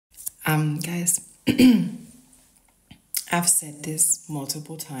Guys, I've said this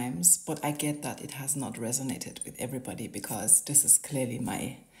multiple times, but I get that it has not resonated with everybody because this is clearly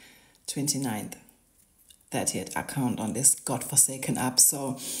my 29th, 30th account on this godforsaken app.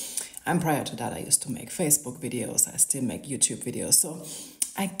 So, and prior to that, I used to make Facebook videos. I still make YouTube videos. So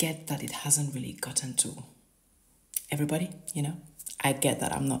I get that it hasn't really gotten to everybody, you know. I get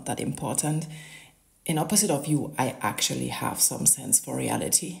that I'm not that important. In opposite of you, I actually have some sense for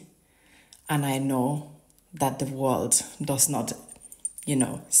reality. And I know that the world does not,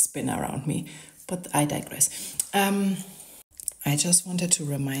 spin around me. But I digress. I just wanted to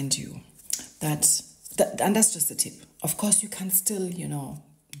remind you that, and that's just a tip. Of course, you can still,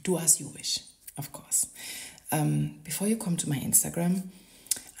 do as you wish, of course. Before you come to my Instagram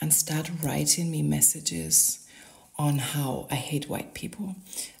and start writing me messages on how I hate white people,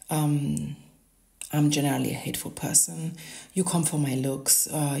 I'm generally a hateful person. You come for my looks,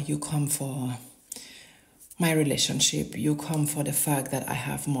 you come for my relationship, you come for the fact that I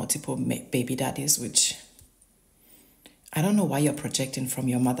have multiple baby daddies, which I don't know why you're projecting from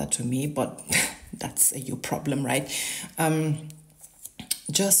your mother to me, but that's a you problem, right?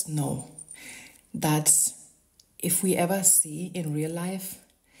 Just know that if we ever see in real life,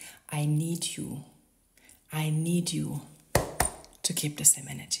 I need you to keep the same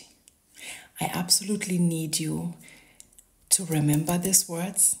energy. I absolutely need you to remember these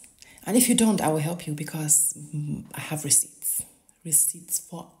words. And if you don't, I will help you because I have receipts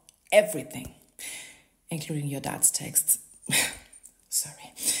for everything, including your dad's texts.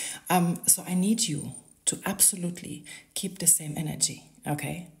 Sorry. So I need you to absolutely keep the same energy,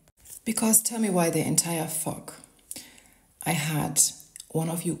 okay? Because tell me why the entire fuck I had one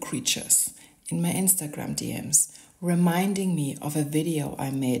of you creatures in my Instagram DMs reminding me of a video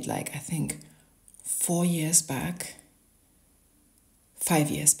I made I think 4 years back, 5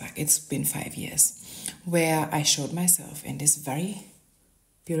 years back, it's been 5 years, where I showed myself in this very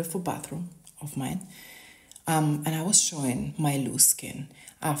beautiful bathroom of mine. And I was showing my loose skin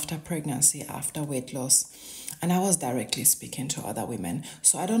after pregnancy, after weight loss, and I was directly speaking to other women.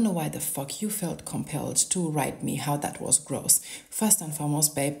 So I don't know why the fuck you felt compelled to write me how that was gross. First and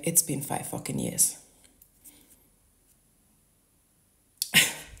foremost, babe, it's been 5 fucking years.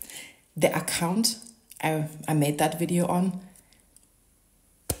 The account I made that video on,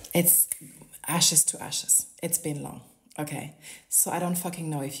 it's ashes to ashes. It's been long, okay? So I don't fucking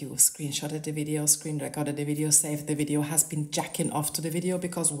know if you screenshotted the video, screen recorded the video, saved the video, has been jacking off to the video,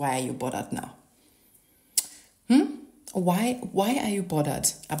 because why are you bothered now? Why are you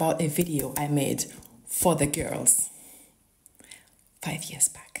bothered about a video I made for the girls 5 years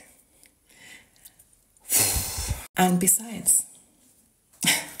back? And besides,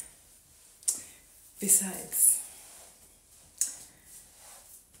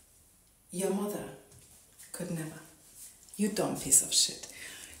 your mother could never. You dumb piece of shit.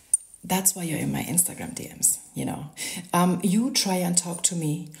 That's why you're in my Instagram DMs, You try and talk to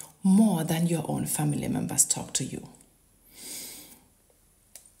me more than your own family members talk to you.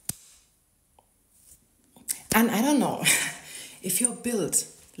 And I don't know if you're built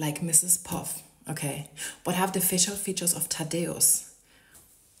like Mrs. Puff, okay, but have the facial features of Thaddeus,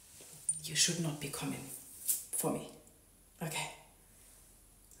 you should not be coming for me, okay?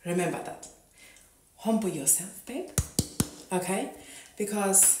 Remember that. Humble yourself, babe, okay?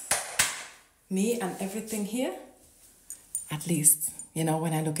 Because me and everything here, at least,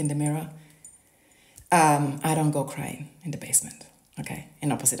 when I look in the mirror, I don't go crying in the basement, okay?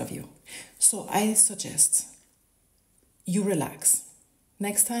 In opposite of you. So I suggest you relax.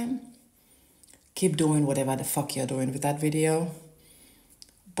 Next time, keep doing whatever the fuck you're doing with that video,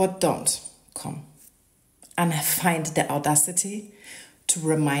 but don't come and find the audacity to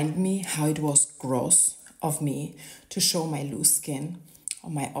remind me how it was gross of me to show my loose skin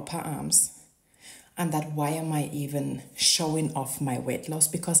on my upper arms, and that why am I even showing off my weight loss?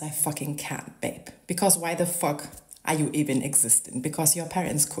 Because I fucking can't, babe. Because why the fuck are you even existing? Because your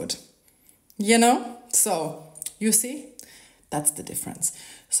parents could, So, you see, that's the difference.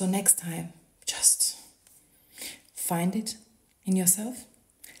 So next time, just find it in yourself,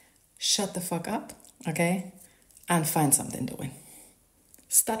 shut the fuck up, okay? And find something doing.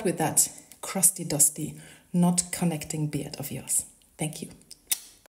 Start with that crusty, dusty, not connecting beard of yours. Thank you.